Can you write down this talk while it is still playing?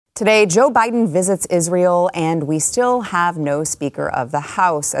Today, Joe Biden visits Israel, and we still have no Speaker of the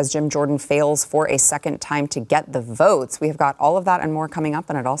House as Jim Jordan fails for a second time to get the votes. We have got all of that and more coming up,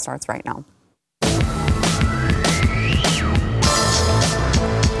 and it all starts right now.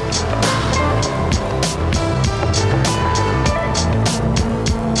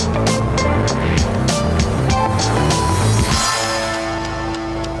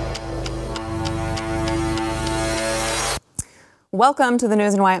 Welcome to the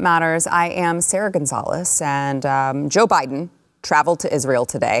news and why it matters. I am Sarah Gonzalez, and Joe Biden traveled to Israel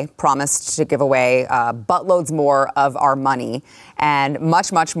today, promised to give away buttloads more of our money and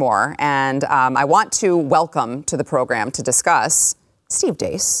much, much more. And I want to welcome to the program to discuss Steve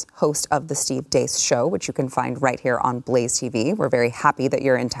Deace, host of The Steve Deace Show, which you can find right here on Blaze TV. We're very happy that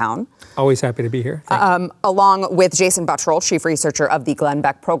you're in town. Always happy to be here. Along with Jason Buttrell, chief researcher of the Glenn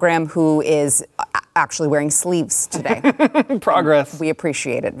Beck program, who is actually wearing sleeves today. Progress. We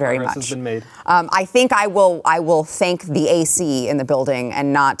appreciate it very Progress much. has been made. I think I will thank the AC in the building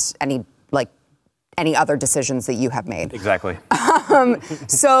and not any other decisions that you have made. Exactly.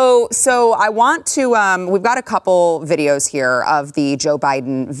 So I want to, we've got a couple videos here of the Joe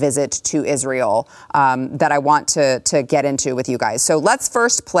Biden visit to Israel that I want to get into with you guys. So let's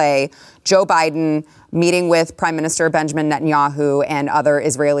first play Joe Biden meeting with Prime Minister Benjamin Netanyahu and other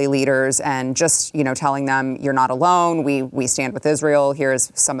Israeli leaders and just, telling them you're not alone. We stand with Israel.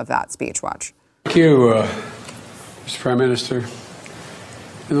 Here's some of that speech. Watch. Thank you, Mr. Prime Minister.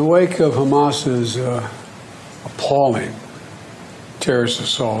 In the wake of Hamas's appalling terrorist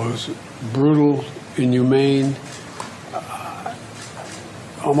assault, it was brutal, inhumane,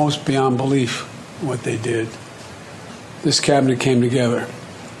 almost beyond belief what they did. This cabinet came together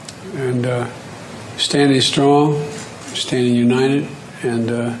and standing strong, standing united,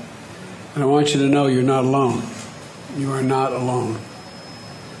 and I want you to know you're not alone. You are not alone.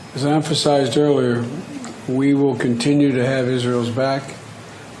 As I emphasized earlier, we will continue to have Israel's back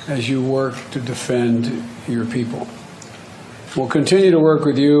as you work to defend your people. We'll continue to work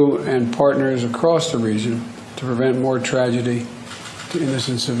with you and partners across the region to prevent more tragedy to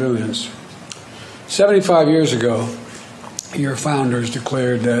innocent civilians. 75 years ago, your founders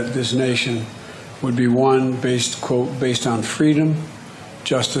declared that this nation would be one based, quote, based on freedom,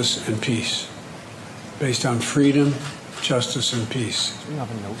 justice, and peace. Based on freedom, justice, and peace.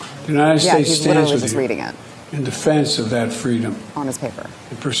 The United States stands with you in defense of that freedom, on his paper,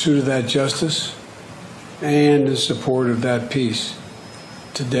 in pursuit of that justice, and in support of that peace.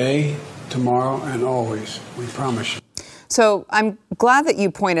 Today, tomorrow, and always, we promise you. So I'm glad that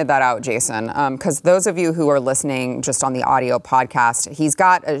you pointed that out, Jason, because those of you who are listening just on the audio podcast, she's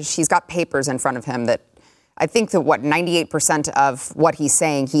got papers in front of him that I think that 98% of what he's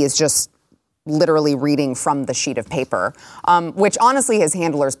saying, he is just literally reading from the sheet of paper, which honestly his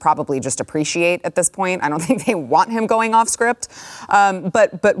handlers probably just appreciate at this point. I don't think they want him going off script.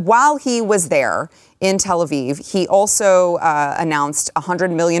 But while he was there in Tel Aviv, he also announced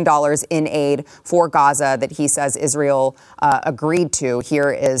 $100 million in aid for Gaza that he says Israel agreed to.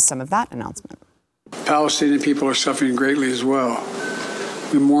 Here is some of that announcement. Palestinian people are suffering greatly as well.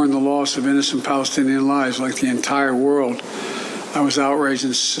 We mourn the loss of innocent Palestinian lives like the entire world. I was outraged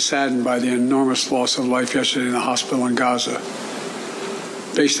and saddened by the enormous loss of life yesterday in the hospital in Gaza.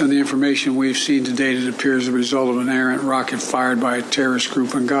 Based on the information we've seen to date, it appears the result of an errant rocket fired by a terrorist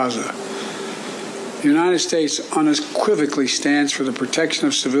group in Gaza. The United States unequivocally stands for the protection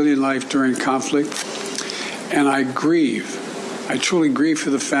of civilian life during conflict, and I truly grieve for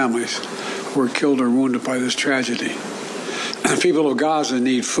the families who were killed or wounded by this tragedy. The people of Gaza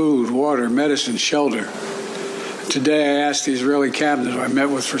need food, water, medicine, shelter. Today, I asked the Israeli cabinet, who I met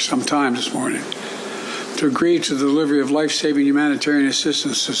with for some time this morning, to agree to the delivery of life-saving humanitarian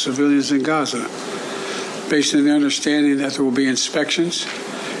assistance to civilians in Gaza, based on the understanding that there will be inspections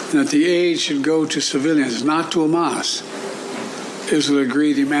and that the aid should go to civilians, not to Hamas. Israel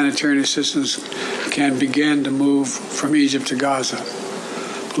agreed the humanitarian assistance can begin to move from Egypt to Gaza.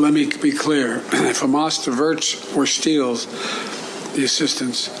 But let me be clear, if Hamas diverts or steals the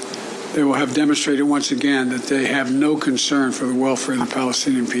assistance, they will have demonstrated once again that they have no concern for the welfare of the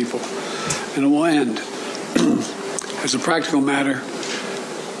Palestinian people. And it will end. As a practical matter,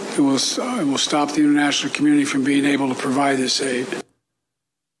 it will stop the international community from being able to provide this aid.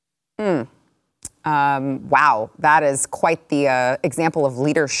 Wow, that is quite the example of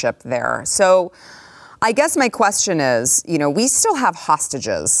leadership there. So I guess my question is, we still have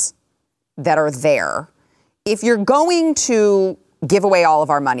hostages that are there. If you're going to give away all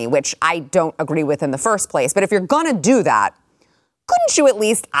of our money, which I don't agree with in the first place, but if you're going to do that, couldn't you at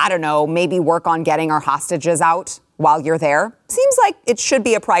least, maybe work on getting our hostages out while you're there. Seems like it should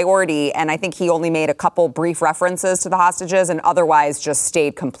be a priority, and I think he only made a couple brief references to the hostages and otherwise just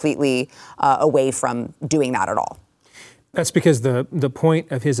stayed completely away from doing that at all. That's because the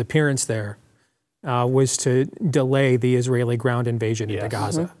point of his appearance there was to delay the Israeli ground invasion into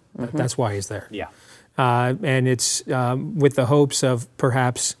Gaza. That's why he's there. Yeah. And it's with the hopes of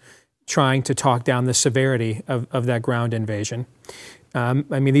perhaps trying to talk down the severity of that ground invasion. I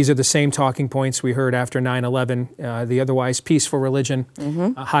mean, these are the same talking points we heard after 9/11, the otherwise peaceful religion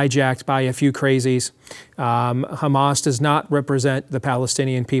hijacked by a few crazies. Hamas does not represent the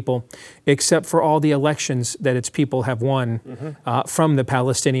Palestinian people, except for all the elections that its people have won from the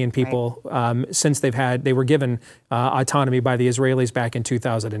Palestinian people since they were given autonomy by the Israelis back in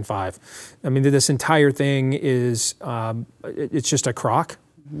 2005. I mean, this entire thing is, it's just a crock.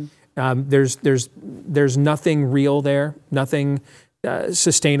 There's nothing real there, nothing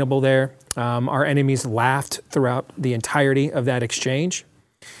sustainable there. Our enemies laughed throughout the entirety of that exchange,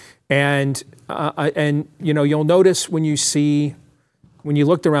 and you'll notice when you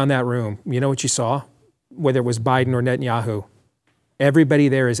looked around that room, you know what you saw, whether it was Biden or Netanyahu, everybody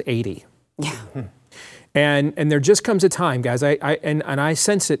there is 80. Yeah. And there just comes a time, guys. I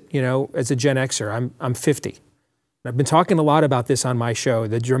sense it, as a Gen Xer. I'm 50. I've been talking a lot about this on my show.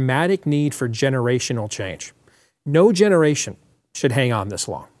 The dramatic need for generational change. No generation should hang on this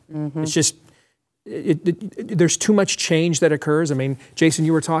long. It's just, there's too much change that occurs. I mean, Jason,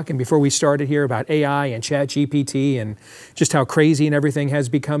 you were talking before we started here about AI and ChatGPT and just how crazy and everything has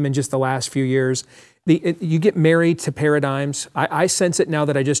become in just the last few years. You get married to paradigms. I sense it now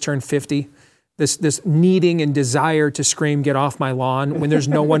that I just turned 50. This needing and desire to scream, "Get off my lawn," when there's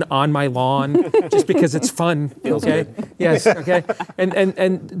no one on my lawn, just because it's fun. Okay. Yes. Okay.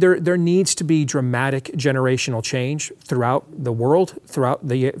 And there needs to be dramatic generational change throughout the world, throughout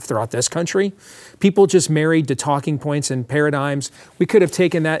this country. People just married to talking points and paradigms. We could have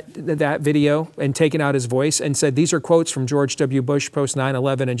taken that video and taken out his voice and said, these are quotes from George W. Bush post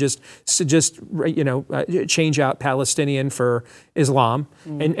 9/11, and just change out Palestinian for Islam.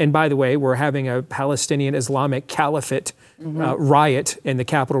 And by the way, we're having a Palestinian Islamic Caliphate riot in the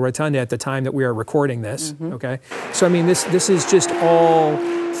Capitol Rotunda at the time that we are recording this. Okay, so I mean, this is just all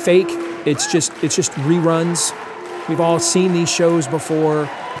fake. It's just reruns. We've all seen these shows before,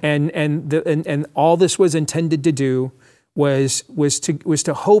 and all this was intended to do was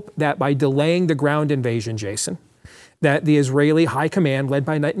to hope that by delaying the ground invasion, Jason, that the Israeli high command, led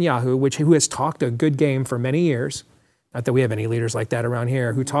by Netanyahu, who has talked a good game for many years, not that we have any leaders like that around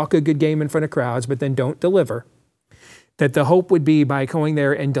here, who talk a good game in front of crowds but then don't deliver, that the hope would be by going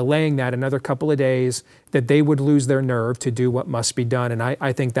there and delaying that another couple of days, that they would lose their nerve to do what must be done. And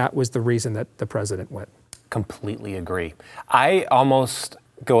I think that was the reason that the president went. Completely agree. I almost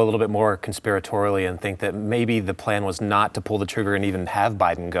go a little bit more conspiratorially and think that maybe the plan was not to pull the trigger and even have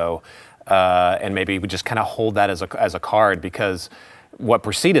Biden go, and maybe we just kind of hold that as a card, because what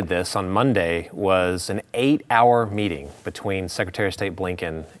preceded this on Monday was an 8-hour meeting between Secretary of State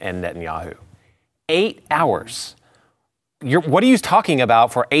Blinken and Netanyahu. 8 hours. What are you talking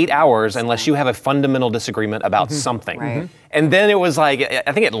about for 8 hours unless you have a fundamental disagreement about something? Right. And then it was like,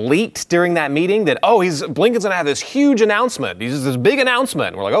 I think it leaked during that meeting that, Blinken's going to have this huge announcement. This big announcement.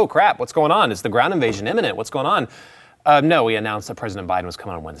 And we're like, oh, crap, what's going on? Is the ground invasion imminent? What's going on? No, we announced that President Biden was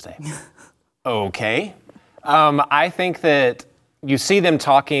coming on Wednesday. Okay. I think that you see them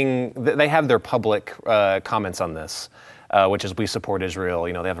talking, they have their public comments on this. Which is, we support Israel,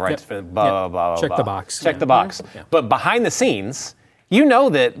 they have the right to blah, blah, blah, Check blah. the box. Check the box. Yeah. But behind the scenes,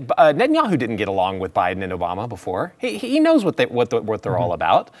 that Netanyahu didn't get along with Biden and Obama before. He knows what they're all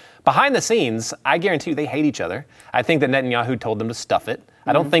about. Behind the scenes, I guarantee you they hate each other. I think that Netanyahu told them to stuff it.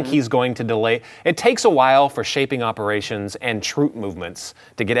 I don't think he's going to delay. It takes a while for shaping operations and troop movements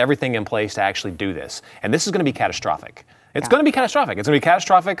to get everything in place to actually do this. And this is going to be catastrophic. It's going to be catastrophic. It's going to be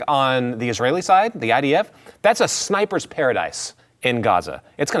catastrophic on the Israeli side, the IDF. That's a sniper's paradise in Gaza.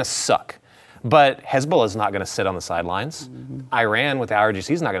 It's going to suck. But Hezbollah is not going to sit on the sidelines. Iran with the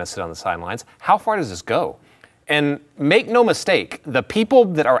IRGC is not going to sit on the sidelines. How far does this go? And make no mistake, the people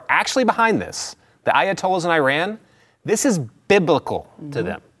that are actually behind this, the Ayatollahs in Iran, this is biblical to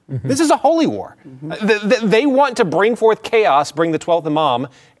them. This is a holy war. They want to bring forth chaos, bring the 12th Imam,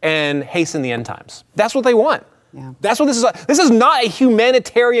 and hasten the end times. That's what they want. Yeah. That's what this is. This is not a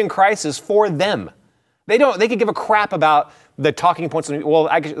humanitarian crisis for them. They could give a crap about the talking points. Well,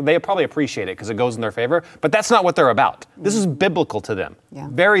 they probably appreciate it because it goes in their favor, but that's not what they're about. This is biblical to them. Yeah.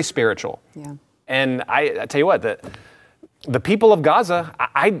 Very spiritual. Yeah. And I tell you what, the people of Gaza,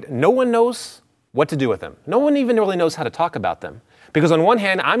 no one knows what to do with them. No one even really knows how to talk about them. Because on one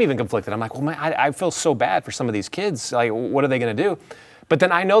hand, I'm even conflicted. I'm like, well, man, I feel so bad for some of these kids. Like, what are they going to do? But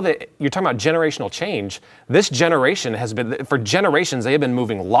then I know that you're talking about generational change. This generation has been, for generations, they have been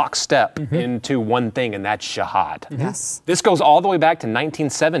moving lockstep into one thing, and that's jihad. Yes. This goes all the way back to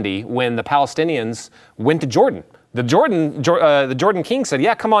 1970 when the Palestinians went to Jordan. The Jordan king said,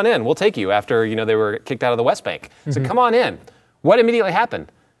 yeah, come on in. We'll take you after, they were kicked out of the West Bank. So come on in. What immediately happened?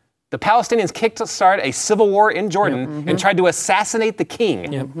 The Palestinians started a civil war in Jordan and tried to assassinate the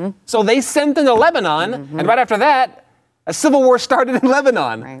king. So they sent them to Lebanon, and right after that, a civil war started in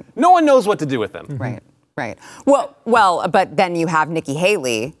Lebanon. Right. No one knows what to do with them. Right. Well, but then you have Nikki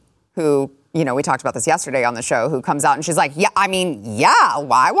Haley, who, we talked about this yesterday on the show, who comes out and she's like, well,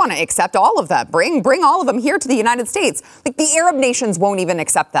 I want to accept all of them. Bring all of them here to the United States. Like, the Arab nations won't even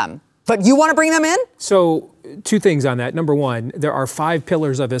accept them. But you want to bring them in? So, two things on that. Number one, there are 5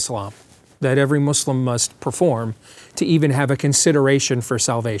 pillars of Islam that every Muslim must perform to even have a consideration for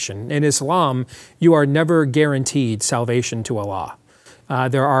salvation. In Islam, you are never guaranteed salvation to Allah.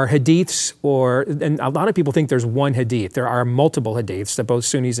 There are hadiths, and a lot of people think there's one hadith. There are multiple hadiths that both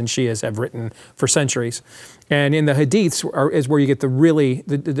Sunnis and Shias have written for centuries. And in the hadiths is where you get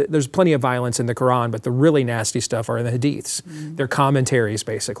there's plenty of violence in the Quran, but the really nasty stuff are in the hadiths. They're commentaries,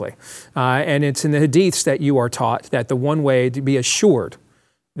 basically. And it's in the hadiths that you are taught that the one way to be assured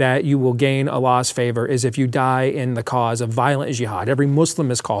that you will gain Allah's favor is if you die in the cause of violent jihad. Every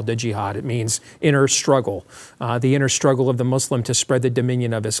Muslim is called to jihad. It means inner struggle, the inner struggle of the Muslim to spread the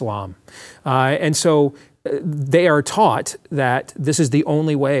dominion of Islam. And so they are taught that this is the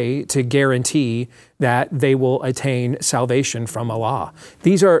only way to guarantee that they will attain salvation from Allah.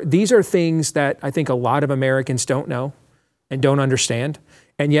 These are things that I think a lot of Americans don't know and don't understand.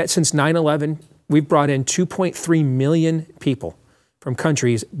 And yet since 9/11, we've brought in 2.3 million people from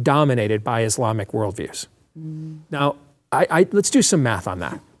countries dominated by Islamic worldviews. Now, let's do some math on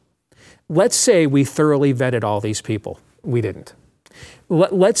that. Let's say we thoroughly vetted all these people. We didn't.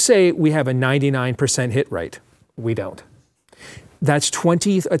 Let's say we have a 99% hit rate. We don't. That's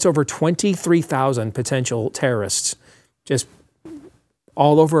over 23,000 potential terrorists just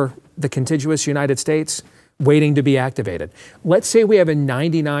all over the contiguous United States waiting to be activated. Let's say we have a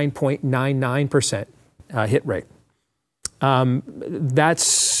 99.99% hit rate.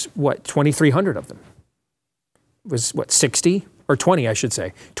 That's 2,300 of them. Was 60 or 20, I should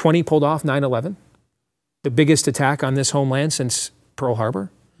say. 20 pulled off 9/11, the biggest attack on this homeland since Pearl Harbor.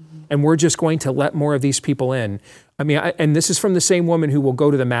 And we're just going to let more of these people in. I mean, and this is from the same woman who will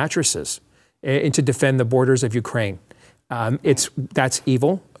go to the mattresses to defend the borders of Ukraine. That's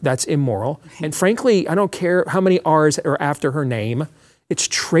evil. That's immoral. And frankly, I don't care how many R's are after her name. It's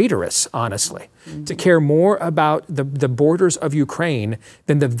traitorous, honestly, to care more about the borders of Ukraine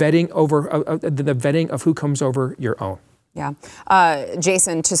than the vetting of who comes over your own. Yeah.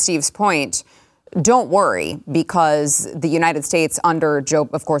 Jason, to Steve's point, don't worry, because the United States under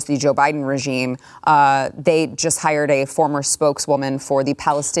the Joe Biden regime, they just hired a former spokeswoman for the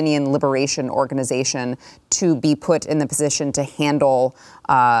Palestinian Liberation Organization to be put in the position to handle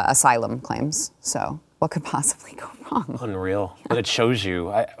asylum claims. So what could possibly go wrong? Unreal. But it shows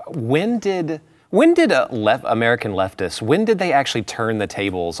you, when did American leftists, when did they actually turn the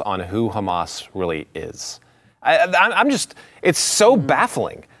tables on who Hamas really is? It's so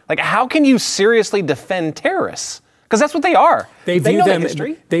baffling. Like, how can you seriously defend terrorists? Because that's what they are. They know the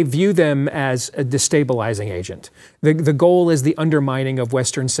history. They view them as a destabilizing agent. The goal is the undermining of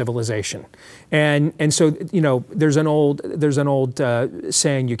Western civilization, and so there's an old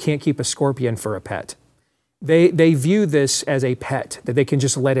saying, you can't keep a scorpion for a pet. They view this as a pet that they can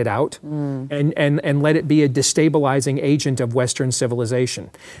just let it out and let it be a destabilizing agent of Western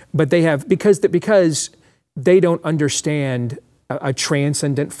civilization. But they have because they don't understand a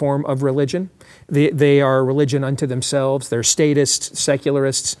transcendent form of religion. They are a religion unto themselves. They're statists,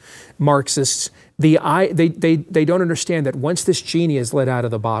 secularists, Marxists. They don't understand that once this genie is let out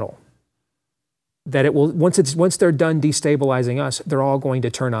of the bottle, that it will once they're done destabilizing us, they're all going to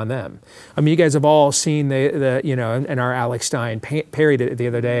turn on them. I mean, you guys have all seen and our Alex Stein parried it the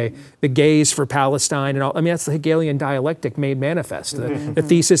other day, the gaze for Palestine and all. I mean, that's the Hegelian dialectic made manifest, the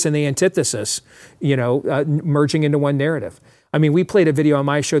thesis and the antithesis, merging into one narrative. I mean, we played a video on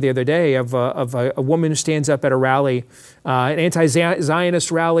my show the other day of a woman who stands up at a rally, an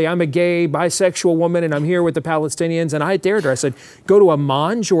anti-Zionist rally. I'm a gay, bisexual woman, and I'm here with the Palestinians. And I dared her. I said, go to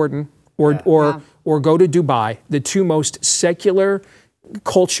Amman, Jordan, or go to Dubai, the two most secular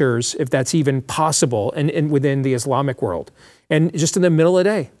cultures, if that's even possible, and within the Islamic world. And just in the middle of the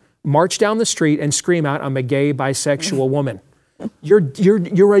day, march down the street and scream out, I'm a gay, bisexual woman.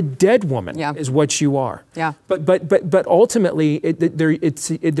 You're a dead woman, Yeah. is what you are. Yeah. But ultimately,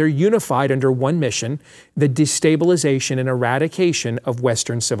 they're unified under one mission: the destabilization and eradication of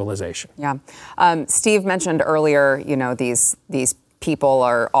Western civilization. Yeah. Steve mentioned earlier, these people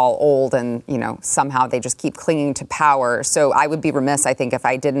are all old and, somehow they just keep clinging to power. So I would be remiss, I think, if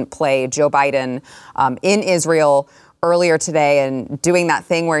I didn't play Joe Biden in Israel earlier today and doing that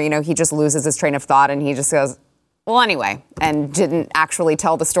thing where, he just loses his train of thought and he just goes, well, anyway, and didn't actually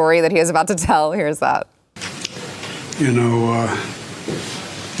tell the story that he was about to tell. Here's that.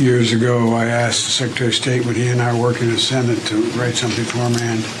 Years ago, I asked the Secretary of State when he and I were working in the Senate to write something for him,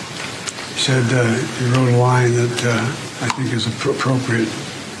 and he said, he wrote a line that I think is appropriate.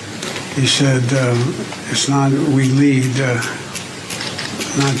 He said, it's not, we lead,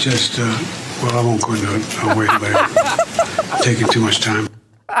 not just, well, I won't go into it. I'll wait later. Taking too much time.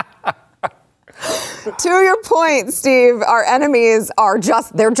 To your point, Steve, our enemies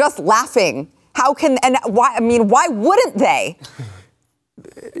they're just laughing. How can, and why, why wouldn't they?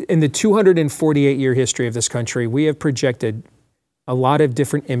 In the 248-year history of this country, we have projected a lot of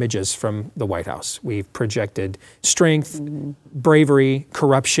different images from the White House. We've projected strength, bravery,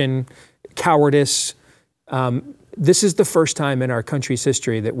 corruption, cowardice. This is the first time in our country's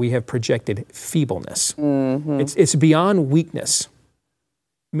history that we have projected feebleness. It's beyond weakness,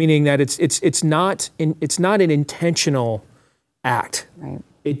 meaning that it's not an intentional act. Right.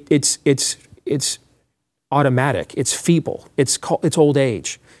 It's automatic. It's feeble. It's old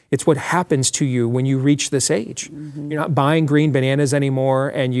age. It's what happens to you when you reach this age. You're not buying green bananas anymore,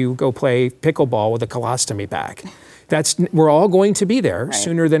 and you go play pickleball with a colostomy bag. We're all going to be there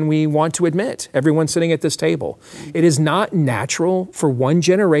sooner than we want to admit. Everyone sitting at this table. It is not natural for one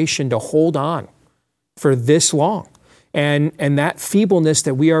generation to hold on for this long. And that feebleness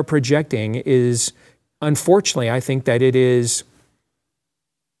that we are projecting is, unfortunately, I think that it is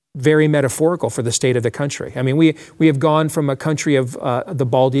very metaphorical for the state of the country. I mean, we have gone from a country of the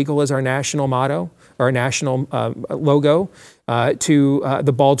bald eagle as our national motto, our national logo, to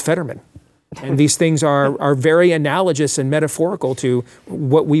the bald Fetterman. And these things are very analogous and metaphorical to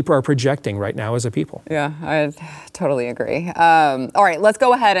what we are projecting right now as a people. Yeah, I totally agree. All right, let's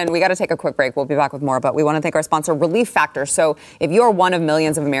go ahead, and we got to take a quick break. We'll be back with more, but we want to thank our sponsor, Relief Factor. So if you're one of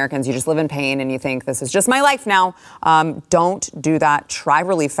millions of Americans, you just live in pain and you think this is just my life now, don't do that. Try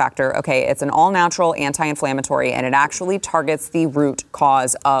Relief Factor. Okay, it's an all-natural anti-inflammatory, and it actually targets the root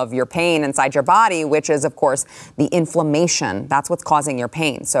cause of your pain inside your body, which is, of course, the inflammation. That's what's causing your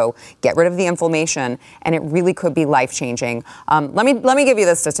pain. So get rid of the inflammation, and it really could be life-changing. Let me give you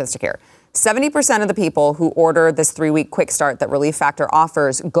this statistic here. 70% of the people who order this 3-week quick start that Relief Factor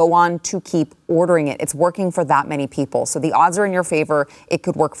offers go on to keep ordering it. It's working for that many people. So the odds are in your favor. It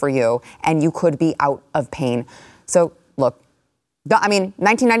could work for you, and you could be out of pain. So look,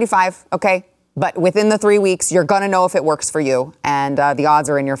 1995, okay? But within the 3 weeks, you're going to know if it works for you, and the odds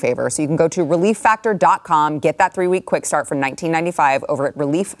are in your favor. So you can go to ReliefFactor.com, get that 3-week quick start for $19.95 over at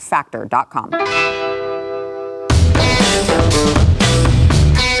ReliefFactor.com.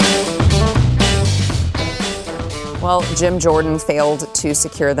 Well, Jim Jordan failed to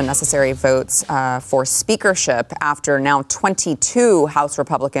secure the necessary votes for speakership after now 22 House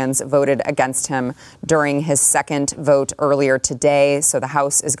Republicans voted against him during his second vote earlier today. So the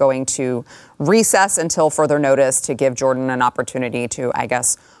House is going to recess until further notice to give Jordan an opportunity to, I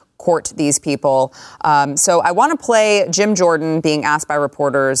guess, court these people. So I want to play Jim Jordan being asked by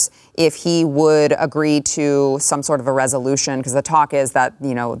reporters if he would agree to some sort of a resolution, because the talk is that,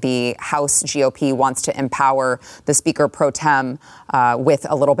 the House GOP wants to empower the Speaker pro tem with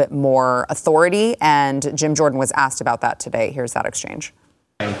a little bit more authority. And Jim Jordan was asked about that today. Here's that exchange.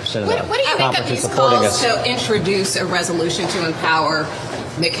 What do you make of these calls to introduce a resolution to empower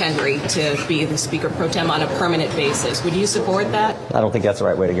McHenry to be the Speaker pro tem on a permanent basis? Would you support that? I don't think that's the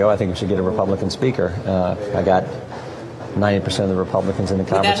right way to go. I think we should get a Republican speaker. I got 90% of the Republicans in the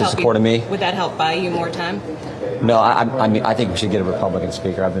conference who supported me. Would that help buy you more time? No, I think we should get a Republican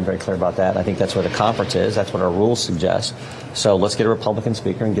speaker. I've been very clear about that. I think that's where the conference is. That's what our rules suggest. So let's get a Republican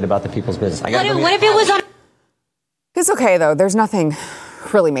speaker and get about the people's business. What if it was on? It's okay, though. There's nothing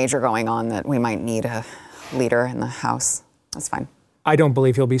really major going on that we might need a leader in the House. That's fine. I don't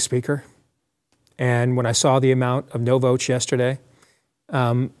believe he'll be Speaker. And when I saw the amount of no votes yesterday,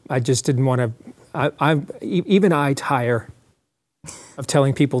 I just didn't want to. Even I tire of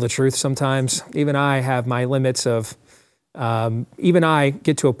telling people the truth sometimes. Even I have my limits of. Even I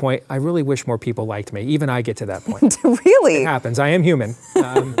get to a point, I really wish more people liked me. Even I get to that point. Really? It happens. I am human.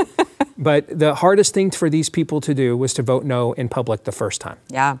 But the hardest thing for these people to do was to vote no in public the first time.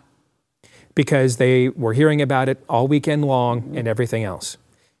 Yeah. because they were hearing about it all weekend long and everything else.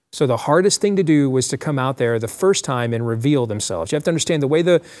 So the hardest thing to do was to come out there the first time and reveal themselves. You have to understand the way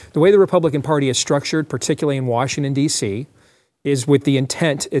the Republican Party is structured, particularly in Washington, D.C., is with the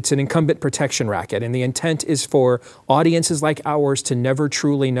intent, it's an incumbent protection racket, and the intent is for audiences like ours to never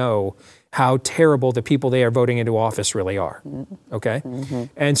truly know how terrible the people they are voting into office really are, okay?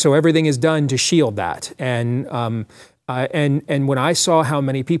 And so everything is done to shield that. And when I saw how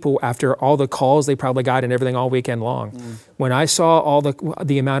many people, after all the calls they probably got and everything all weekend long, when I saw all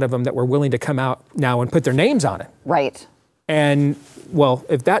the amount of them that were willing to come out now and put their names on it. Right. And well,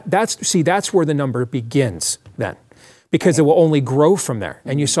 if that's where the number begins then, because it will only grow from there.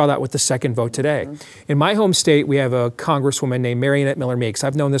 And you saw that with the second vote today. In my home state, we have a congresswoman named Marionette Miller Meeks.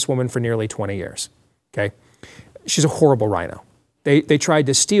 I've known this woman for nearly 20 years, okay? She's a horrible rhino. They tried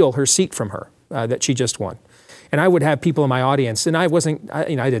to steal her seat from her that she just won. And I would have people in my audience, and I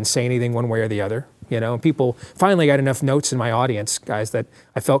didn't say anything one way or the other, and people finally got enough notes in my audience, guys, that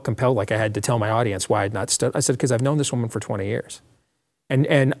I felt compelled, like I had to tell my audience why I'd not stood. I said, because I've known this woman for 20 years.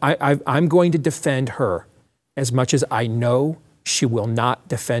 And I'm going to defend her as much as I know she will not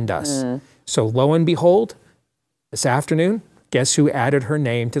defend us. So lo and behold, this afternoon, guess who added her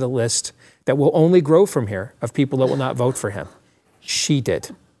name to the list that will only grow from here of people that will not vote for him? She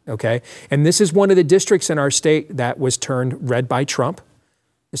did. Okay, and this is one of the districts in our state that was turned red by Trump.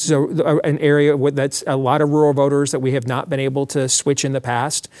 This is an area that's a lot of rural voters that we have not been able to switch in the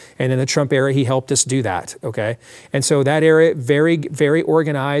past. And in the Trump era, he helped us do that, okay? And so that area, very, very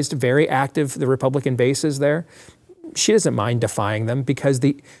organized, very active, the Republican base is there. She doesn't mind defying them because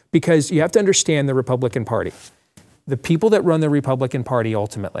you have to understand the Republican Party. The people that run the Republican Party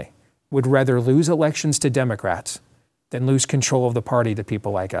ultimately would rather lose elections to Democrats than lose control of the party to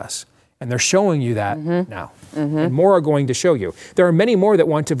people like us. And they're showing you that now. And more are going to show you. There are many more that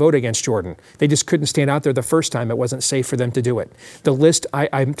want to vote against Jordan. They just couldn't stand out there the first time. It wasn't safe for them to do it. The list,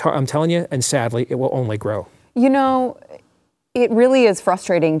 I'm telling you, and sadly, it will only grow. It really is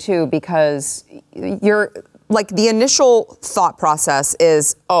frustrating too, because you're like, the initial thought process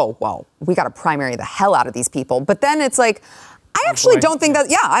is, oh, well, we got to primary the hell out of these people. But then it's like, I actually don't think that,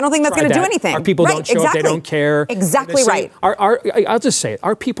 I don't think that's going to do anything. Our people don't show up, they don't care. Exactly right. I'll just say it,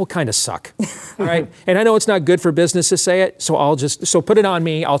 our people kind of suck, all right? And I know it's not good for business to say it, so put it on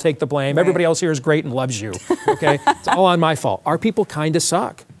me, I'll take the blame. Right. Everybody else here is great and loves you, okay? It's all on my fault. Our people kind of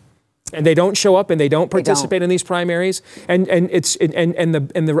suck. And they don't show up and they don't participate in these primaries. And the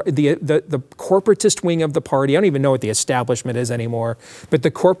corporatist wing of the party, I don't even know what the establishment is anymore, but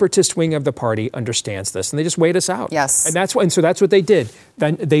the corporatist wing of the party understands this and they just wait us out. Yes. And so that's what they did.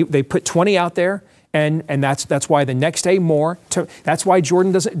 Then they put 20 out there. And that's why the next day more. That's why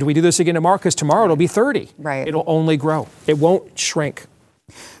Jordan doesn't. Do we do this again tomorrow? Because tomorrow it'll be 30. Right. It'll only grow. It won't shrink.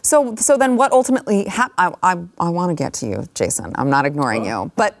 So then what ultimately I want to get to you, Jason. I'm not ignoring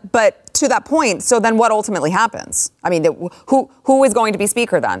you. But to that point, so then what ultimately happens? I mean, who is going to be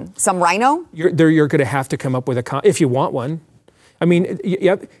speaker then? Some rhino? You're going to have to come up with if you want one. I mean,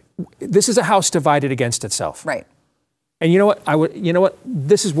 this is a house divided against itself. Right. And you know what?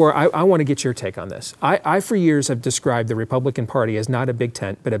 This is where I want to get your take on this. I for years have described the Republican Party as not a big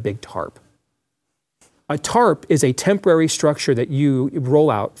tent, but a big tarp. A tarp is a temporary structure that you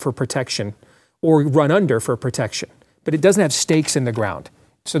roll out for protection or run under for protection, but it doesn't have stakes in the ground.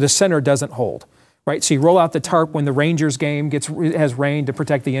 So the center doesn't hold, right? So you roll out the tarp when the Rangers game has rain to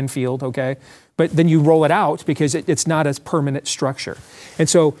protect the infield, okay? But then you roll it out because it's not a permanent structure. And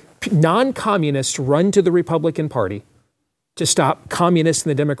so non-communists run to the Republican Party to stop communists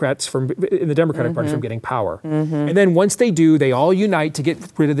and the Democratic Party from getting power. And then once they do, they all unite to get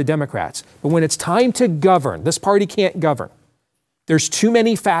rid of the Democrats. But when it's time to govern, this party can't govern. There's too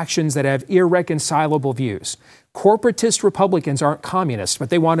many factions that have irreconcilable views. Corporatist Republicans aren't communists, but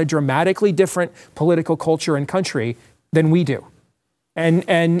they want a dramatically different political culture and country than we do. And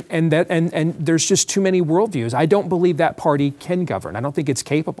there's just too many worldviews. I don't believe that party can govern. I don't think it's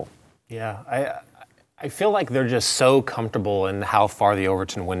capable. Yeah, I feel like they're just so comfortable in how far the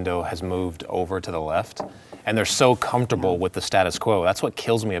Overton window has moved over to the left. And they're so comfortable with the status quo. That's what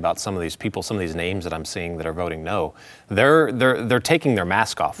kills me about some of these people, some of these names that I'm seeing that are voting no. They're taking their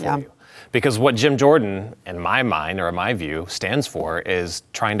mask off for you. Because what Jim Jordan, in my mind or in my view, stands for is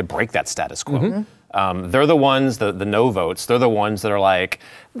trying to break that status quo. They're the ones, the no votes, they're the ones that are like,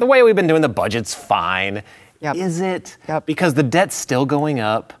 the way we've been doing the budget's fine. Is it? Because the debt's still going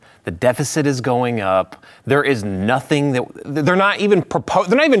up. The deficit is going up. There is nothing that they're not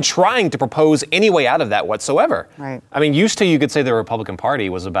even trying to propose any way out of that whatsoever. Right. I mean, used to you could say the Republican Party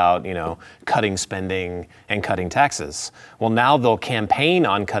was about, cutting spending and cutting taxes. Well, now they'll campaign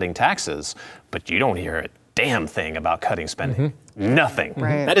on cutting taxes, but you don't hear a damn thing about cutting spending. Nothing.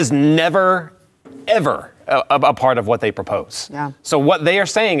 Right. That is never, ever a part of what they propose. Yeah. So what they are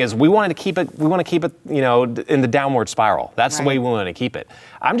saying is we want to keep it, in the downward spiral. That's the way we want to keep it.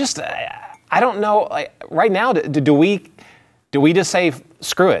 I don't know, right now, do we just say,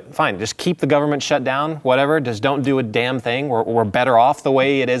 screw it, fine, just keep the government shut down, whatever, just don't do a damn thing. We're better off the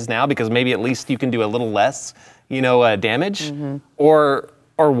way it is now because maybe at least you can do a little less, damage?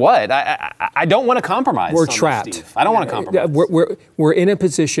 Or what? I don't want to compromise. We're trapped. Steve. I don't want to compromise. We're in a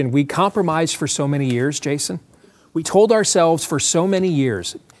position, we compromised for so many years, Jason. We told ourselves for so many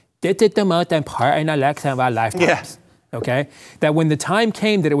years, this is the most important election of our lifetimes. Yes. Okay? That when the time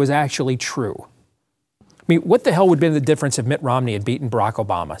came that it was actually true. I mean, what the hell would have been the difference if Mitt Romney had beaten Barack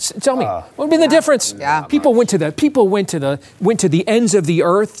Obama? Tell me, what would have been the difference? Yeah. People went to the ends of the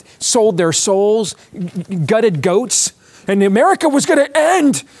earth, sold their souls, gutted goats. And America was going to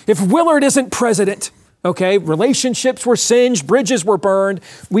end if Willard isn't president. Okay, relationships were singed, bridges were burned.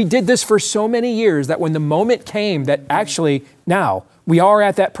 We did this for so many years that when the moment came that actually now we are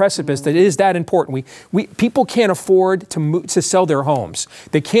at that precipice that is that important. People can't afford to sell their homes.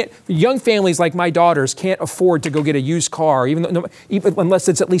 They can't. Young families like my daughters can't afford to go get a used car, even unless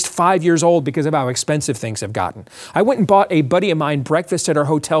it's at least 5 years old because of how expensive things have gotten. I went and bought a buddy of mine breakfast at our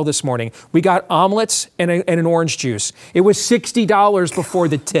hotel this morning. We got omelets and an orange juice. It was $60 before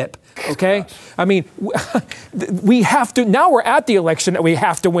the tip. Okay? I mean, we have to, now we're at the election that we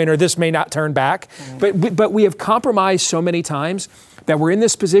have to win or this may not turn back. But we have compromised so many times that we're in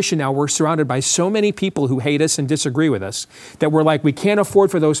this position now. We're surrounded by so many people who hate us and disagree with us that we're like, we can't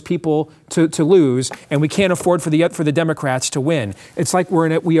afford for those people to lose and we can't afford for the Democrats to win. It's like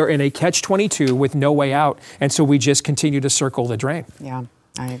we are in a catch-22 with no way out. And so we just continue to circle the drain. Yeah.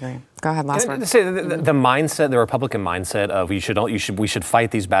 I agree. Go ahead, last word. The mindset, the Republican mindset of we should fight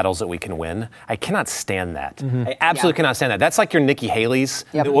these battles that we can win. I cannot stand that. I absolutely cannot stand that. That's like your Nikki Haley's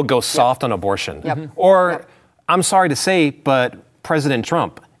that will go soft on abortion. Or, I'm sorry to say, but President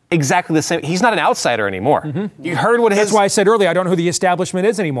Trump, exactly the same. He's not an outsider anymore. You heard what That's why I said earlier, I don't know who the establishment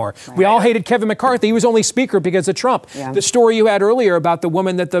is anymore. Right. We all hated Kevin McCarthy. He was only speaker because of Trump. Yeah. The story you had earlier about the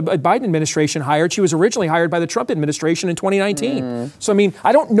woman that the Biden administration hired, she was originally hired by the Trump administration in 2019. So, I mean,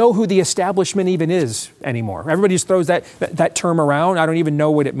 I don't know who the establishment even is anymore. Everybody just throws that term around. I don't even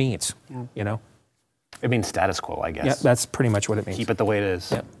know what it means, It means status quo, I guess. Yeah, that's pretty much what it means. Keep it the way it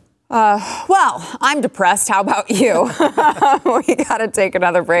is. Yeah. Well, I'm depressed. How about you? We got to take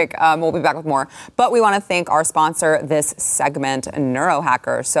another break. We'll be back with more. But we want to thank our sponsor this segment,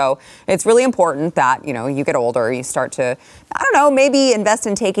 Neurohacker. So it's really important that, you get older, you start to, maybe invest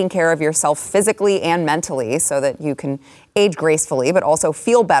in taking care of yourself physically and mentally so that you can age gracefully, but also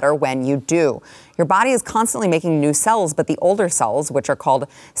feel better when you do. Your body is constantly making new cells, but the older cells, which are called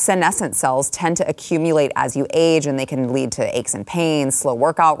senescent cells, tend to accumulate as you age, and they can lead to aches and pains, slow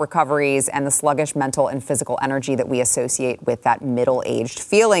workout recoveries, and the sluggish mental and physical energy that we associate with that middle-aged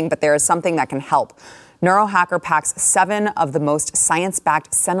feeling. But there is something that can help. Neurohacker packs 7 of the most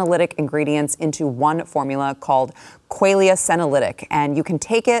science-backed senolytic ingredients into one formula called Qualia Senolytic, and you can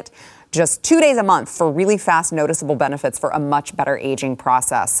take it just 2 days a month for really fast, noticeable benefits for a much better aging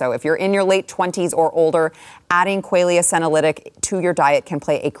process. So if you're in your late 20s or older, adding Qualia Senolytic to your diet can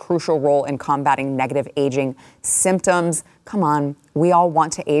play a crucial role in combating negative aging symptoms. Come on, we all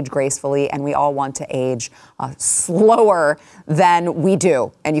want to age gracefully and we all want to age slower than we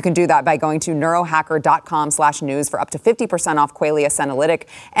do. And you can do that by going to neurohacker.com/news for up to 50% off Qualia Senolytic.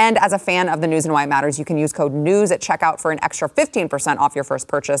 And as a fan of the News and Why It Matters, you can use code NEWS at checkout for an extra 15% off your first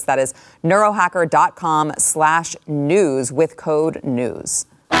purchase. That is neurohacker.com/news with code NEWS.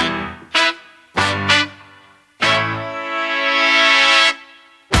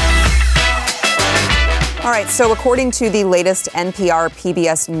 All right, so according to the latest NPR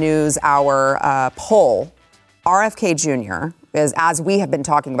PBS NewsHour poll, RFK Jr., as we have been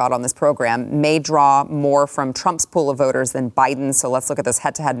talking about on this program, may draw more from Trump's pool of voters than Biden. So let's look at this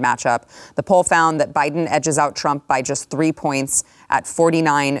head-to-head matchup. The poll found that Biden edges out Trump by just 3 points at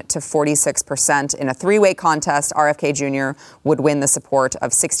 49 to 46%. In a three-way contest, RFK Jr. would win the support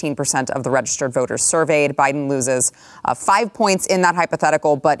of 16% of the registered voters surveyed. Biden loses 5 points in that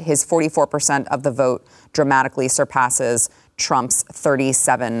hypothetical, but his 44% of the vote dramatically surpasses Trump's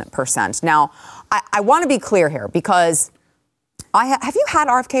 37%. Now, I want to be clear here because have you had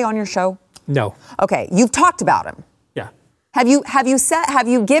RFK on your show? No. Okay, you've talked about him. Yeah. Have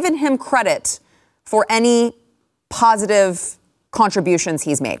you given him credit for any positive contributions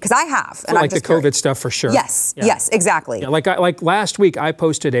he's made? Because I have. And like the COVID stuff, for sure. Yes, yes, exactly. Yeah, like last week, I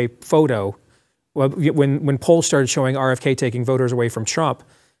posted a photo when polls started showing RFK taking voters away from Trump.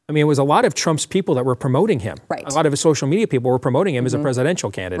 I mean, it was a lot of Trump's people that were promoting him. Right. A lot of his social media people were promoting him as a presidential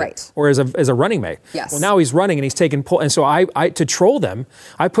candidate or as a running mate. Yes. Well, now he's running and he's taking polls. And so I to troll them,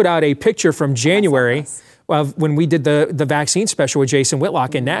 I put out a picture from January of when we did the vaccine special with Jason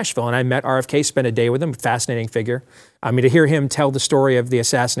Whitlock in Nashville, and I met RFK, spent a day with him, fascinating figure. I mean, to hear him tell the story of the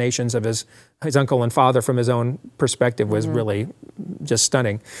assassinations of his uncle and father from his own perspective was really just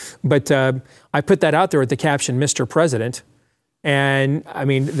stunning. But I put that out there with the caption, Mr. President. And I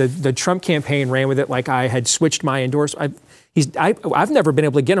mean, the Trump campaign ran with it like I had switched my endorsement. I've never been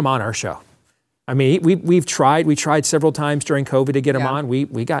able to get him on our show. I mean, we tried several times during COVID to get him on.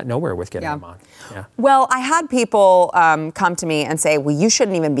 We got nowhere with getting him on. Yeah. Well, I had people come to me and say, well, you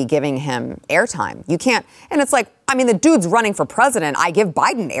shouldn't even be giving him airtime. You can't. And it's like, I mean, the dude's running for president. I give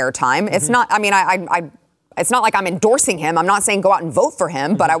Biden airtime. It's not, I mean, it's not like I'm endorsing him. I'm not saying go out and vote for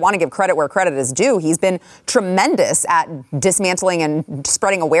him, but I want to give credit where credit is due. He's been tremendous at dismantling and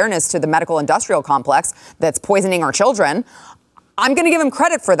spreading awareness to the medical industrial complex that's poisoning our children. I'm going to give him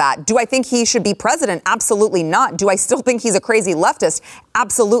credit for that. Do I think he should be president? Absolutely not. Do I still think he's a crazy leftist?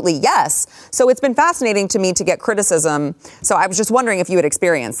 Absolutely yes. So it's been fascinating to me to get criticism. So I was just wondering if you had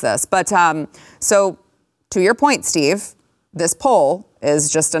experienced this. But so to your point, Steve, this poll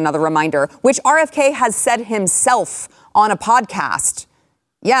is just another reminder, which RFK has said himself on a podcast.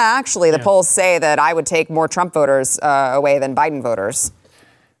 Yeah, actually, the polls say that I would take more Trump voters away than Biden voters.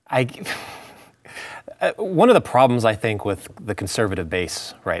 One of the problems, I think, with the conservative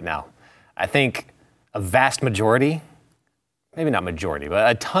base right now, I think a vast majority, maybe not majority, but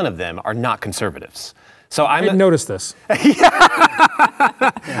a ton of them are not conservatives. So I didn't notice this.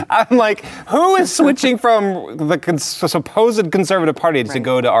 I'm like, who is switching from the supposed conservative party to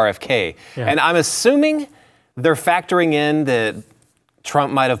go to RFK? Yeah. And I'm assuming they're factoring in that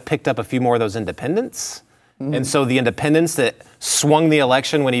Trump might have picked up a few more of those independents. And so the independents that swung the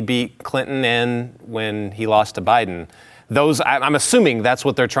election when he beat Clinton and when he lost to Biden, those, I'm assuming that's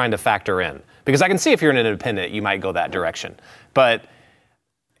what they're trying to factor in. Because I can see if you're an independent, you might go that direction. But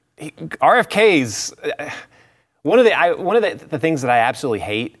RFK's, one of the things that I absolutely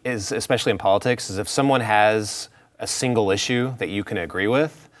hate is, especially in politics, is if someone has a single issue that you can agree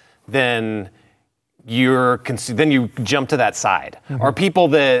with, then you jump to that side. Or people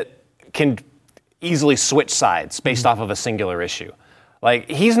that can easily switch sides based off of a singular issue. Like,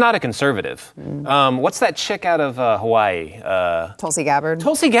 he's not a conservative. What's that chick out of Hawaii? Tulsi Gabbard.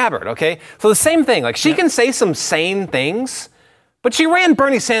 Tulsi Gabbard, okay? So the same thing. Like, she can say some sane things, but she ran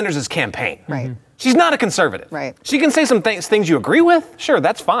Bernie Sanders' campaign. Right. She's not a conservative. Right. She can say some things you agree with. Sure,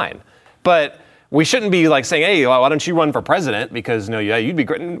 that's fine. But we shouldn't be like saying, hey, why don't you run for president? Because, no, yeah, you'd be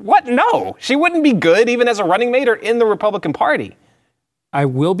great. What? No. She wouldn't be good even as a running mate or in the Republican Party. I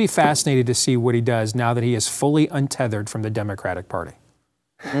will be fascinated to see what he does now that he is fully untethered from the Democratic Party.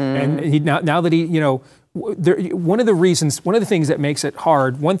 And now that he, one of the things that makes it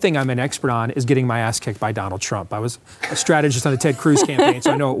hard, one thing I'm an expert on is getting my ass kicked by Donald Trump. I was a strategist on the Ted Cruz campaign,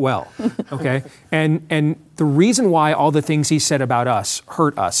 so I know it well. Okay. And the reason why all the things he said about us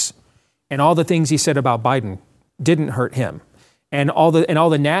hurt us, and all the things he said about Biden didn't hurt him, and all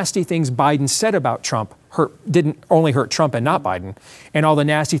the nasty things Biden said about Trump didn't only hurt Trump and not Biden, and all the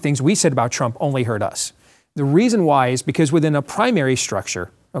nasty things we said about Trump only hurt us. The reason why is because within a primary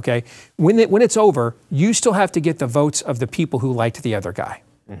structure, okay, when it's over, you still have to get the votes of the people who liked the other guy.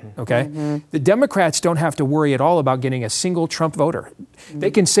 Okay? The Democrats don't have to worry at all about getting a single Trump voter.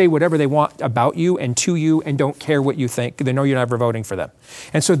 They can say whatever they want about you and to you and don't care what you think. They know you're never voting for them.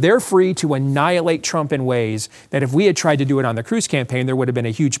 And so they're free to annihilate Trump in ways that if we had tried to do it on the Cruz campaign, there would have been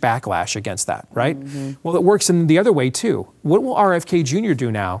a huge backlash against that, right? Well, it works in the other way too. What will RFK Jr.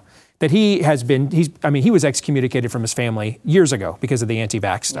 do now that he was excommunicated from his family years ago because of the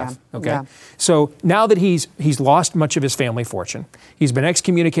anti-vax stuff. Yeah. Okay. Yeah. So now that he's lost much of his family fortune, he's been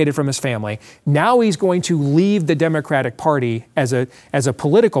excommunicated from his family. Now he's going to leave the Democratic Party as a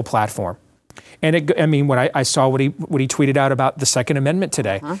political platform. And what I saw what he tweeted out about the Second Amendment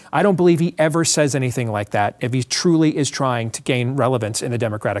today. I don't believe he ever says anything like that if he truly is trying to gain relevance in the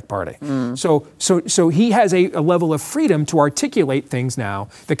Democratic Party. So he has a level of freedom to articulate things now,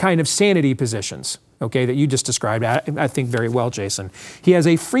 the kind of sanity positions, okay, that you just described, I think very well, Jason. He has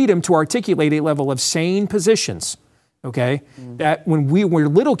a freedom to articulate a level of sane positions, okay, that when we were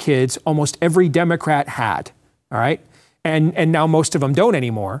little kids, almost every Democrat had, all right? And now most of them don't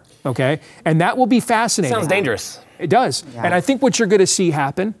anymore, okay? And that will be fascinating. Sounds dangerous. It does. Yeah. And I think what you're going to see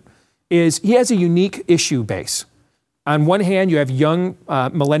happen is he has a unique issue base. On one hand, you have young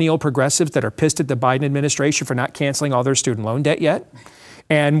millennial progressives that are pissed at the Biden administration for not canceling all their student loan debt yet,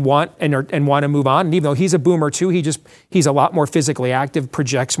 and want to move on. And even though he's a boomer too, he's a lot more physically active,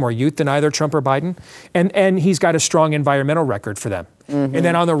 projects more youth than either Trump or Biden, and he's got a strong environmental record for them. Mm-hmm. And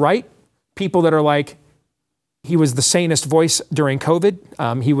then on the right, people that are like, he was the sanest voice during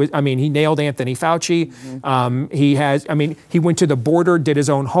COVID. He nailed Anthony Fauci. Mm-hmm. He went to the border, did his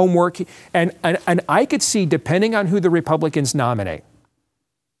own homework. And I could see, depending on who the Republicans nominate,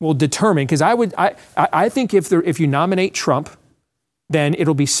 will determine, because I think if you nominate Trump, then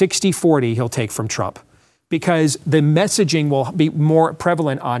it'll be 60-40 he'll take from Trump, because the messaging will be more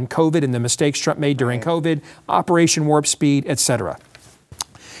prevalent on COVID and the mistakes Trump made during COVID, Operation Warp Speed, et cetera.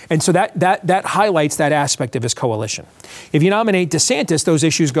 And so that highlights that aspect of his coalition. If you nominate DeSantis, those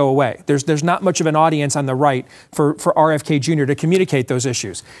issues go away. There's not much of an audience on the right for RFK Jr. to communicate those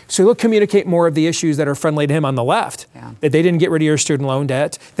issues. So he'll communicate more of the issues that are friendly to him on the left. Yeah. That they didn't get rid of your student loan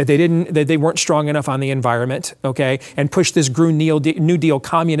debt, that they weren't strong enough on the environment, okay, and push this Green New Deal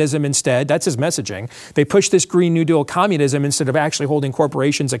communism instead. That's his messaging. They push this Green New Deal communism instead of actually holding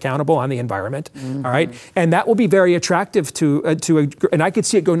corporations accountable on the environment. Mm-hmm. All right, and that will be very attractive and I could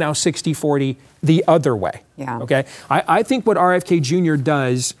see it go now 60-40 the other way. Yeah. Okay. I think what RFK Jr.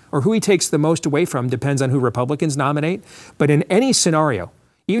 does, or who he takes the most away from, depends on who Republicans nominate. But in any scenario,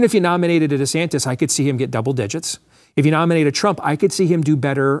 even if you nominated a DeSantis, I could see him get double digits. If you nominate a Trump, I could see him do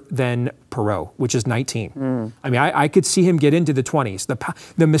better than Perot, which is 19. Mm. I could see him get into the 20s.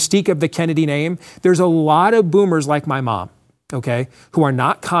 The mystique of the Kennedy name. There's a lot of boomers like my mom, okay, who are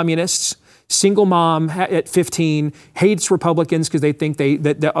not communists. Single mom at 15, hates Republicans because they think they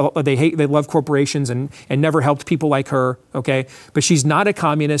love corporations and never helped people like her, okay? But she's not a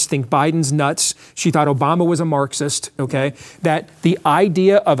communist, think Biden's nuts. She thought Obama was a Marxist, okay? That the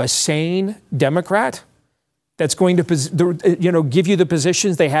idea of a sane Democrat that's going to give you the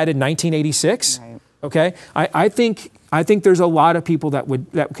positions they had in 1986, right. Okay? I think there's a lot of people that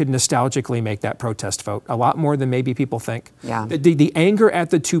could nostalgically make that protest vote, a lot more than maybe people think. Yeah. The anger at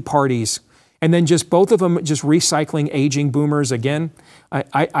the two parties, and then just both of them just recycling aging boomers again,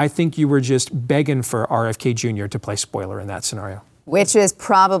 I think you were just begging for RFK Jr. to play spoiler in that scenario. Which is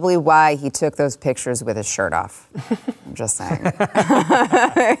probably why he took those pictures with his shirt off. I'm just saying.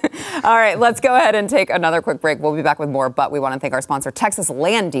 All right, let's go ahead and take another quick break. We'll be back with more, but we want to thank our sponsor, Texas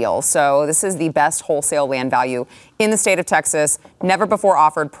Land Deal. So this is the best wholesale land value in the state of Texas. Never before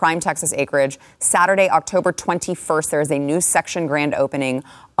offered prime Texas acreage. Saturday, October 21st, there is a new section grand opening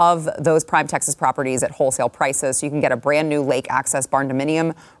of those prime Texas properties at wholesale prices. So you can get a brand new lake access barn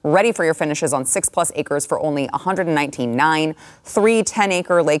dominium ready for your finishes on 6+ acres for only $119,900. 3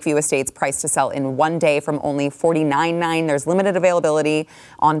 10-acre Lakeview estates priced to sell in one day from only $49,900. There's limited availability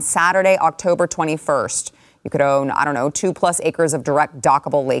on Saturday, October 21st. You could own, 2+ acres of direct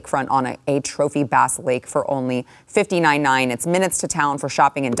dockable lakefront on a trophy bass lake for only $59,900. It's minutes to town for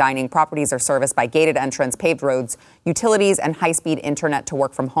shopping and dining. Properties are serviced by gated entrance, paved roads, utilities, and high-speed internet to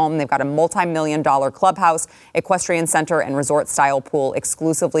work from home. They've got a multi-million-dollar clubhouse, equestrian center, and resort-style pool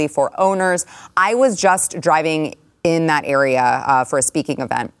exclusively for owners. I was just driving in that area for a speaking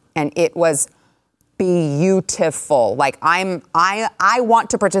event, and it was beautiful. Like I want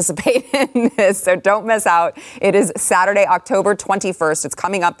to participate in this, so don't miss out. It is Saturday, October 21st. It's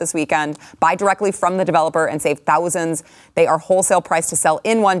coming up this weekend. Buy directly from the developer and save thousands. They are wholesale price to sell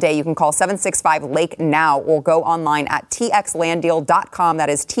in one day. You can call 765-LAKE now or go online at txlanddeal.com. That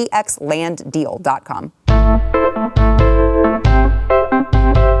is txlanddeal.com.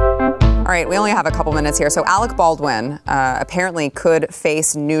 All right, we only have a couple minutes here. So Alec Baldwin apparently could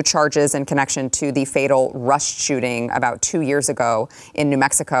face new charges in connection to the fatal Rush shooting about 2 years ago in New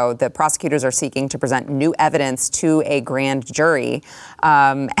Mexico. The prosecutors are seeking to present new evidence to a grand jury.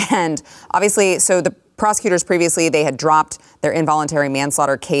 And obviously, so the prosecutors previously, they had dropped their involuntary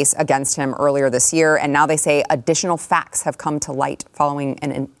manslaughter case against him earlier this year. And now they say additional facts have come to light following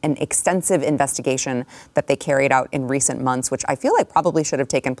an extensive investigation that they carried out in recent months, which I feel like probably should have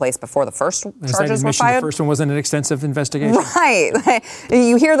taken place before the first charges were fired. The first one wasn't an extensive investigation. Right.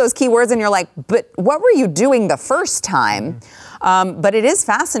 You hear those key words and you're like, but what were you doing the first time? But it is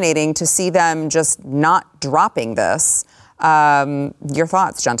fascinating to see them just not dropping this. Your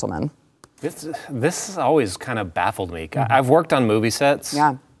thoughts, gentlemen? This has always kind of baffled me. I've worked on movie sets,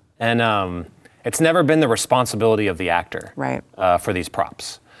 and it's never been the responsibility of the actor for these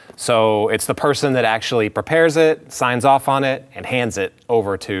props. So it's the person that actually prepares it, signs off on it, and hands it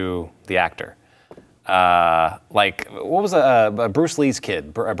over to the actor. Like, what was Bruce Lee's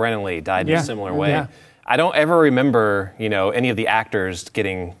kid, Brandon Lee, died in a similar way. I don't ever remember, any of the actors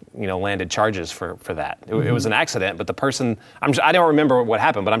getting, landed charges for that. It was an accident, but the person, I don't remember what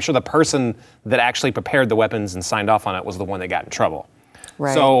happened, but I'm sure the person that actually prepared the weapons and signed off on it was the one that got in trouble.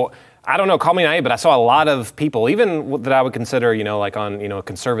 Right. So I don't know, call me naive, but I saw a lot of people, even that I would consider, like on, a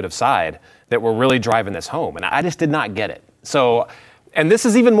conservative side, that were really driving this home, and I just did not get it. So, and this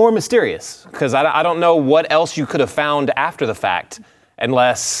is even more mysterious, because I don't know what else you could have found after the fact,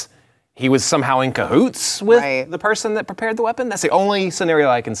 unless he was somehow in cahoots with the person that prepared the weapon. That's the only scenario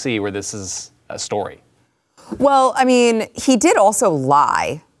I can see where this is a story. Well, I mean, he did also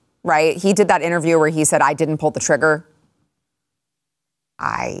lie, right? He did that interview where he said, I didn't pull the trigger.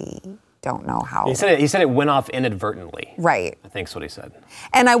 I don't know how. He said it went off inadvertently. Right. I think that's what he said.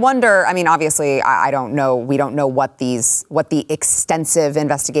 And I wonder, I mean, obviously, I don't know, we don't know what the extensive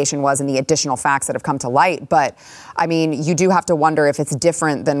investigation was and the additional facts that have come to light. But, I mean, you do have to wonder if it's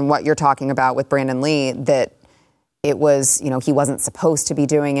different than what you're talking about with Brandon Lee, that it was, he wasn't supposed to be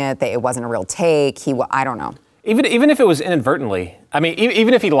doing it, that it wasn't a real take. I don't know. Even if it was inadvertently, I mean,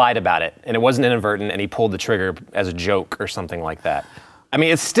 even if he lied about it and it wasn't inadvertent and he pulled the trigger as a joke or something like that, I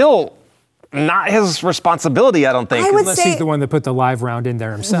mean, it's still not his responsibility, I don't think. Unless he's the one that put the live round in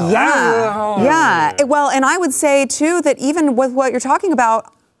there himself. Yeah. Well, and I would say, too, that even with what you're talking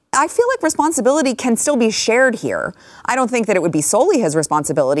about, I feel like responsibility can still be shared here. I don't think that it would be solely his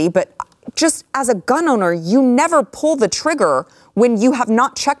responsibility, but just as a gun owner, you never pull the trigger when you have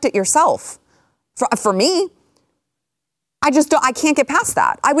not checked it yourself. For me, I can't get past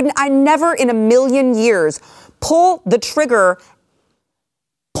that. I never in a million years pull the trigger,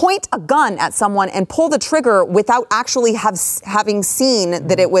 point a gun at someone and pull the trigger without actually having seen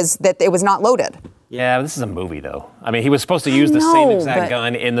that it was not loaded. Yeah, this is a movie, though. I mean, he was supposed to use the same exact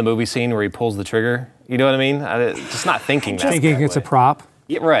gun in the movie scene where he pulls the trigger. You know what I mean? Just not thinking that. Thinking it's a prop.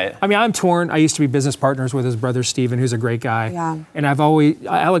 Yeah, right. I mean, I'm torn. I used to be business partners with his brother Steven, who's a great guy. Yeah. And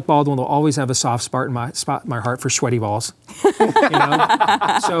Alec Baldwin will always have a soft spot in my heart for sweaty balls.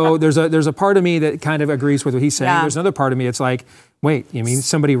 So there's a part of me that kind of agrees with what he's saying. Yeah. There's another part of me that's like, wait, you mean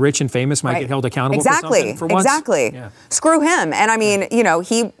somebody rich and famous might get held accountable for something for once? Exactly. Yeah. Screw him. And I mean,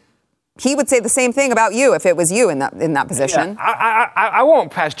 he would say the same thing about you if it was you in that position. Yeah, I won't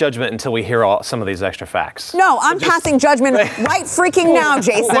pass judgment until we hear some of these extra facts. No, I'm passing judgment right freaking now,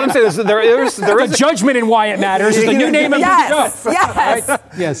 Jason. What I'm saying is there is a judgment in Why It Matters. Is the new name of the show. Yes. Right?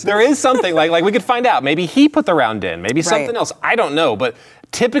 Yes. There is something like we could find out. Maybe he put the round in. Maybe something else. I don't know. But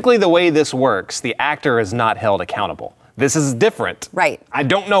typically the way this works, the actor is not held accountable. This is different. Right. I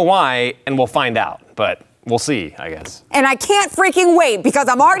don't know why, and we'll find out. But we'll see, I guess. And I can't freaking wait because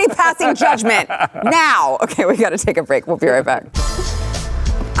I'm already passing judgment now. Okay, we got to take a break. We'll be right back.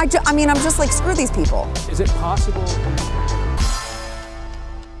 I'm just like, screw these people. Is it possible?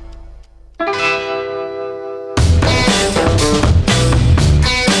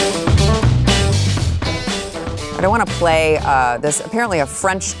 I want to play this, apparently a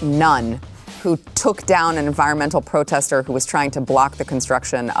French nun who took down an environmental protester who was trying to block the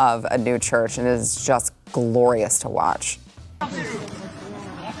construction of a new church, and it is just glorious to watch.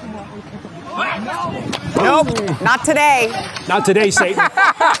 Nope, not today. Not today, Satan.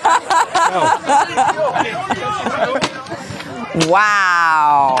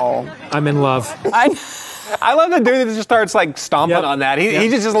 Wow. I'm in love. I love the dude that just starts like stomping on that.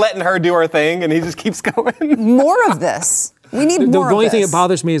 He's just letting her do her thing, and he just keeps going. More of this. We need more of this. The only thing that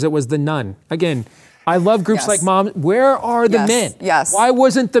bothers me is it was the nun. Again, I love groups like Mom. Where are the men? Yes. Why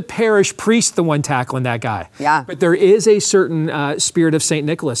wasn't the parish priest the one tackling that guy? Yeah. But there is a certain spirit of St.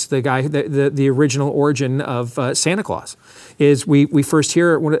 Nicholas, the guy, the original origin of Santa Claus. Is we first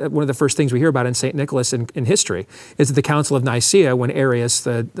hear, one of the first things we hear about in St. Nicholas in history is at the Council of Nicaea, when Arius,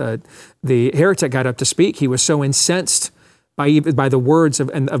 the heretic, got up to speak. He was so incensed by the words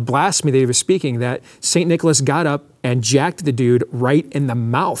of blasphemy that he was speaking that St. Nicholas got up and jacked the dude right in the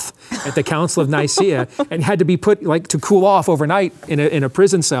mouth at the Council of Nicaea and had to be put to cool off overnight in a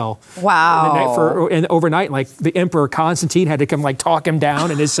prison cell. Wow. And overnight, the Emperor Constantine had to come talk him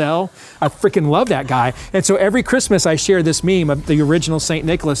down in his cell. I freaking love that guy. And so every Christmas I share this meme of the original St.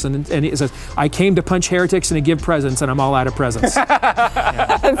 Nicholas, and it says, I came to punch heretics and to give presents, and I'm all out of presents.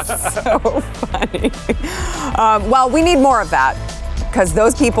 That's so funny. Well, we need more of that, because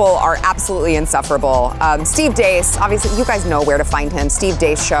those people are absolutely insufferable. Steve Deace, obviously, you guys know where to find him. Steve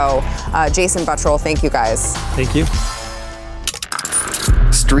Deace Show. Jason Buttrell, thank you guys. Thank you.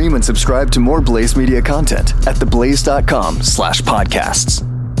 Stream and subscribe to more Blaze Media content at theblaze.com/podcasts.